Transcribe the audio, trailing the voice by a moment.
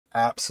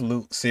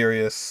Absolute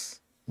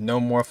serious. No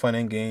more fun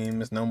and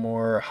games. No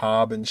more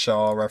Hobb and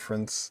Shaw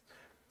reference.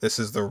 This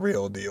is the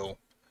real deal.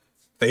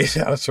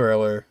 Feixiao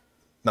trailer.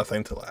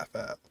 Nothing to laugh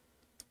at.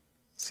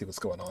 Let's see what's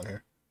going on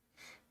here.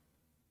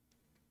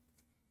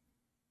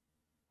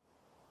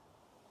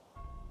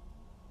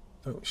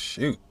 Oh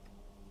shoot.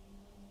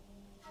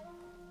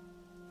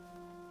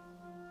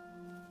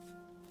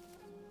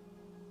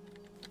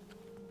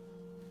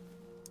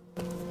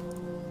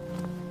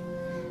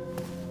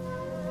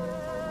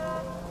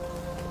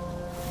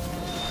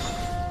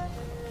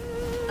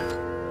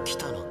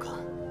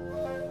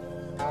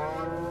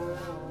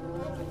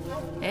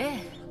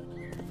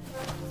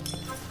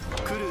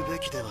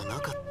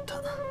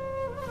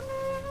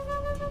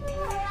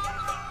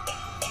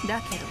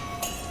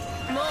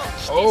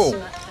 Oh.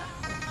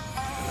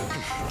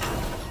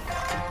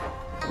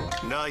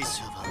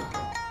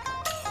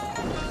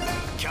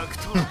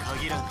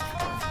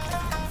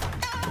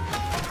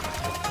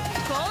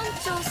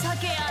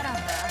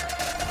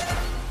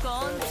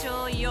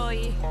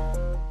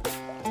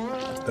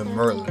 The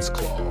Merlin's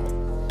Claw.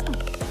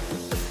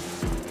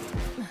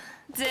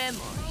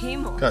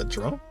 Got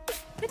drunk?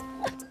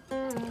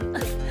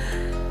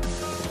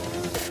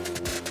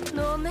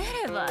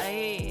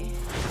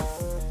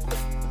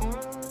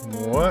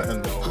 What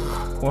in the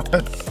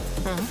what?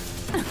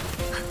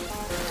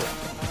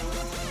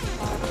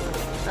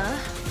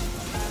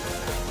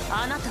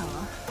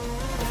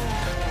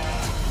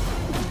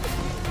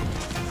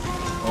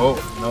 Oh,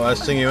 no,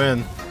 that's sting you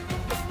in.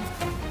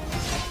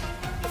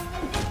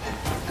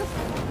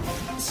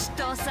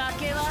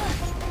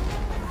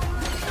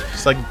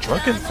 It's like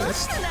Drunken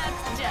Fist.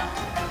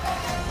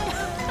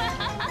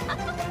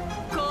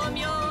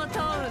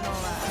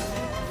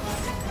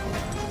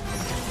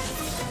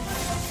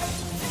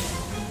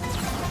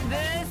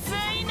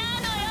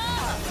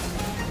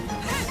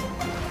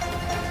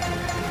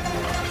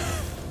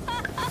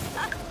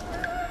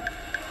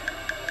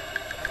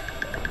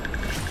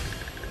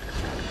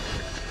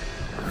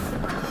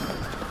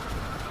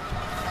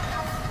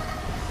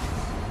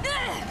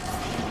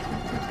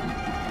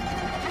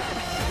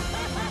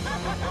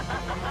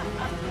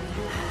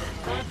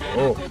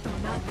 Oh.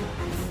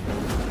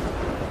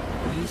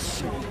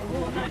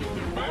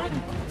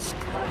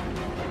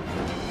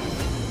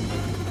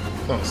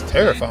 Sounds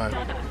terrifying.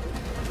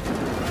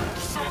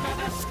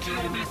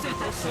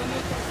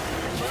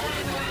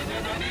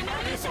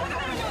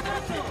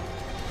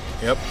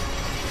 Yep.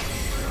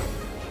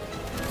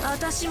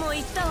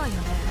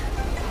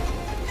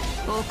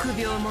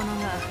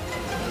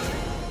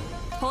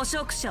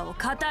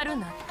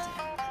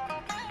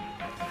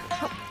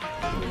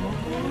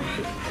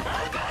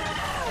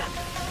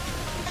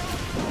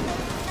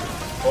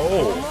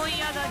 Oh.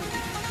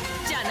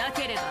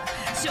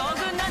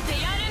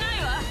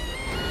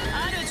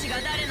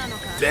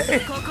 Dang.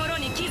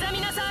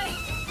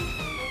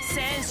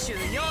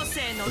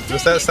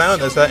 Just that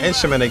sound, it's that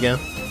instrument again.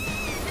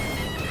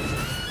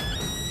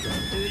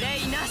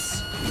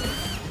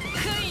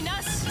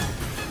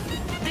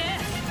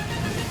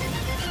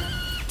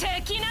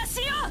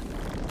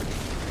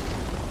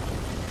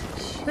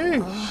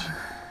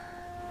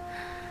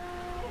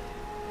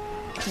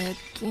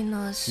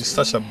 Sheesh. He's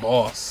such a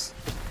boss.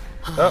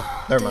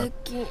 Oh, never mind.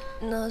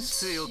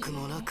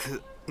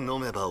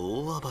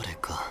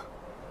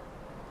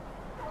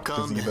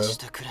 Gazebo.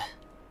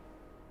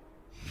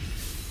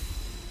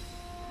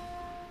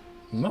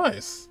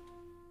 Nice.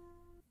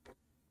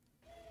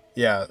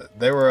 Yeah,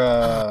 they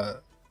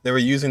were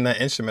using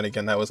that instrument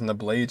again that was in the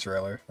Blade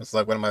trailer. It's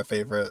like one of my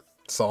favorite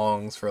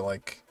songs for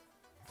like,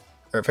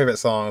 or favorite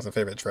songs and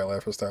favorite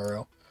trailer for Star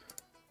Rail.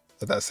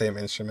 With that same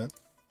instrument.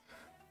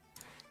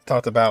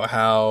 Talked about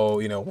how,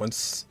 you know,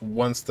 once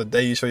the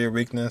day you show your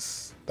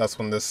weakness, that's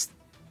when this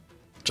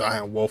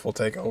giant wolf will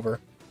take over,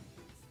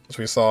 which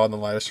we saw in the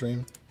live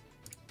stream.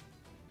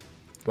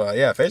 But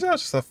yeah, Feixiao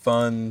is just a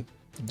fun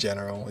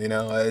general, you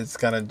know. It's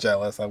kind of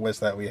jealous. I wish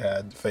that we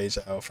had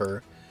Feixiao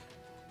for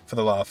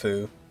the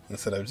Lafu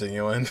instead of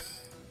Genuine.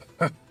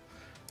 Can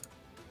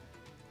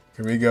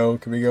we go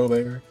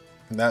there?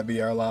 Can that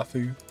be our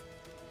Lafu?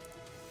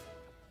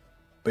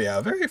 But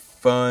yeah, very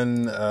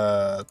fun,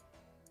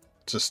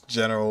 just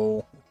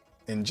general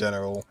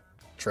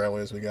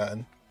trailers we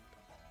gotten.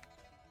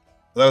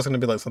 That was going to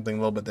be like something a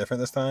little bit different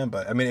this time,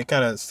 but I mean, it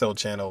kind of still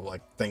channeled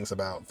like things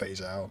about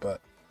Feixiao,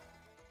 but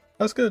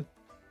that's good.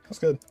 That's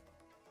good.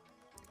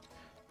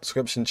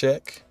 Description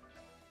check.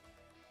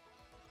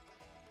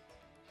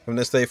 From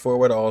this day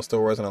forward, all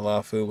stores and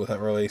Alafu will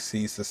temporarily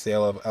cease the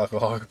sale of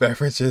alcoholic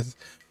beverages.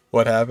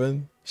 What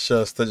happened?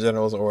 Just the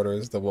general's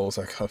orders. The wolves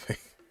are coming.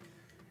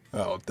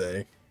 Oh,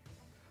 dang.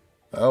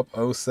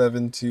 Oh,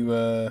 07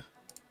 to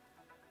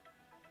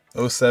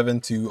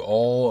 07 to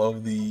all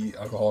of the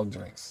alcoholic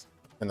drinks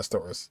in the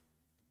stores.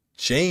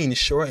 Change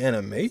short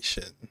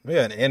animation. We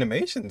got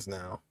animations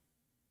now.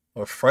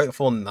 A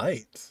Frightful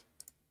Night.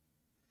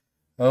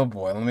 Oh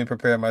boy, let me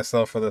prepare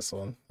myself for this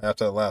one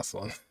after the last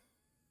one.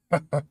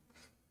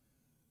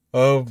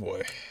 Oh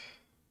boy.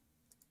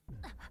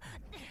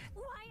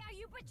 Why are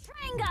you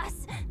betraying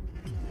us?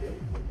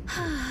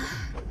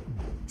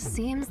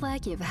 Seems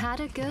like you've had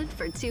it good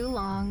for too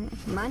long.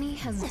 Money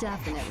has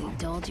definitely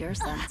dulled your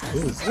senses. Who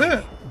is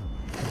that?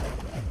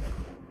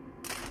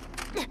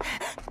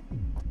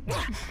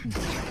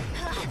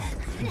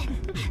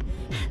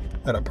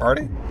 At a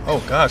party?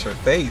 Oh gosh, her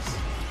face.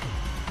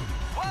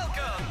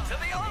 Welcome to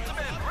the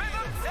ultimate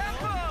rhythm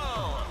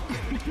temple!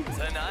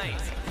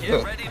 Tonight,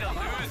 get ready to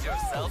lose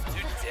yourself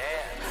to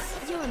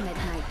dance. Your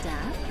midnight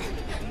death.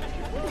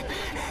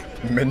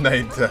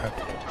 Midnight death.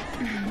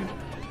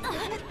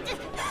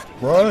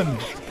 Run!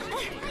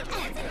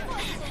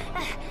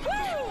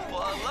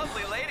 Well, a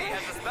lovely lady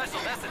has a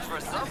special message for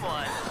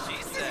someone.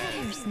 She says,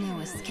 There's no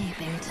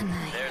escaping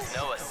tonight. there's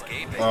no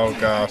escaping. Oh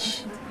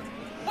gosh.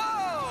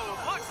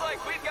 Whoa! Looks like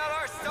we've got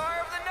our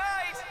star of the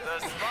night! The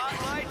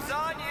spotlight's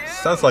on you!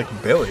 Sounds like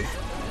Billy.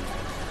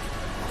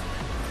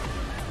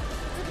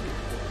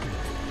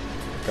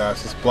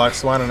 Gosh, it's Black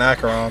Swan and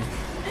Acheron.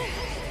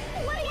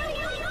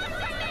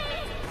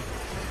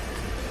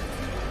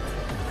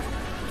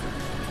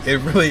 It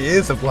really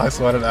is a Black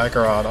Swan and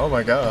Acheron. Oh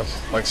my gosh.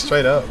 Like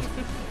straight up.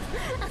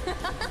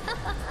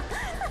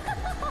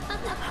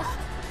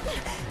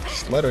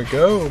 Just let her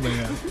go,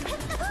 man.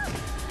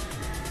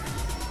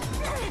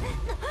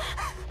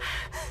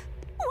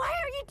 Why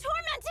are you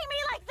tormenting me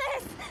like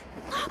this?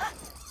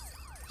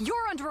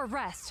 You're under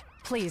arrest.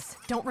 Please,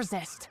 don't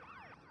resist.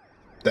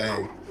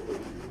 Dang.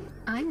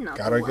 I'm not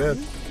Got the her good.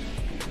 one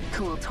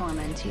who'll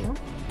torment you.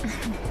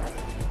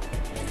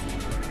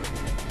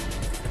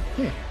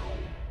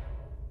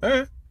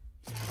 Alright.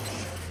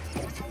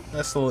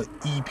 Nice little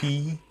EP.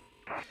 I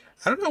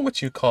don't know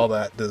what you call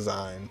that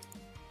design.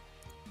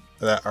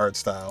 That art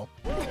style.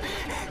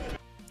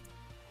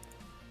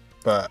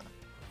 But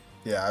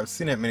yeah, I've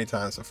seen it many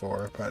times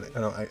before, but I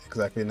don't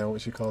exactly know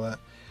what you call that.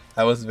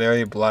 That was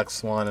very Black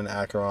Swan and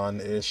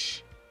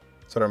Acheron-ish.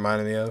 Sort of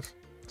reminded me of.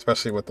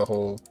 Especially with the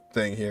whole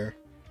thing here.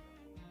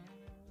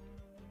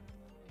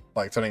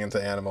 Like turning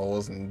into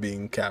animals and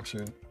being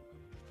captured.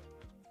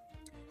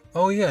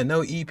 Oh yeah,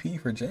 no EP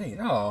for Jane.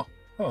 Oh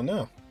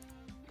no.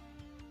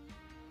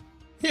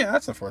 Yeah,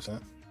 that's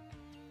unfortunate.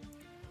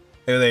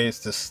 Maybe they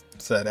just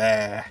said,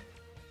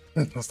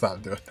 let's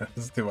stop doing that.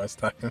 It's too much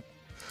time.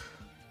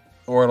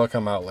 Or it'll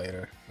come out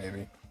later,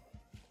 maybe.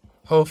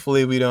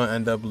 Hopefully we don't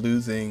end up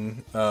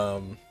losing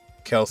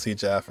Kelsey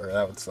Jaffer.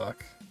 That would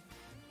suck.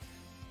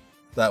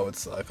 That would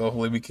suck.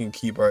 Hopefully we can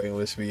keep our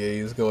English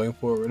VAs going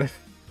forward.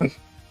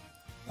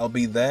 I'll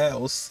be that.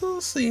 We'll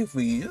see if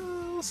we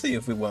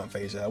want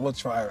Feixiao. We'll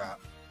try her out.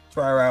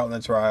 Try her out in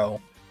the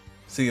trial.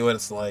 See what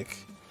it's like.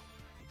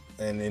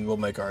 And then we'll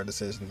make our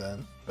decision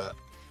then. But